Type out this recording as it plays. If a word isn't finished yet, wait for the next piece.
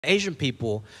Asian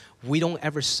people, we don't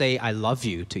ever say I love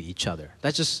you to each other.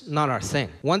 That's just not our thing.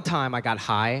 One time I got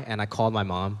high and I called my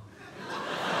mom.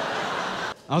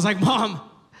 I was like, Mom,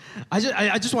 I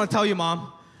just want to tell you,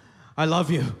 Mom, I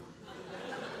love you.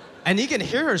 And you can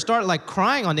hear her start like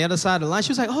crying on the other side of the line.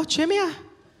 She was like, oh, Jimmy,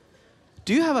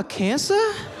 do you have a cancer?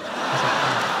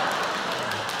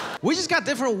 We just got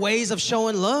different ways of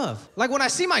showing love. Like when I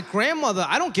see my grandmother,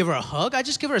 I don't give her a hug, I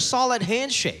just give her a solid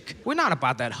handshake. We're not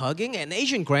about that hugging, and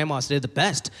Asian grandmas, they're the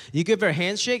best. You give her a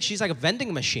handshake, she's like a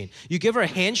vending machine. You give her a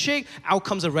handshake, out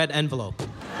comes a red envelope.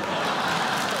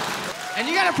 And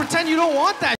you gotta pretend you don't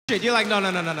want that shit. You're like, no,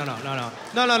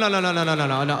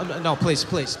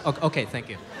 please. Okay, thank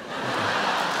you.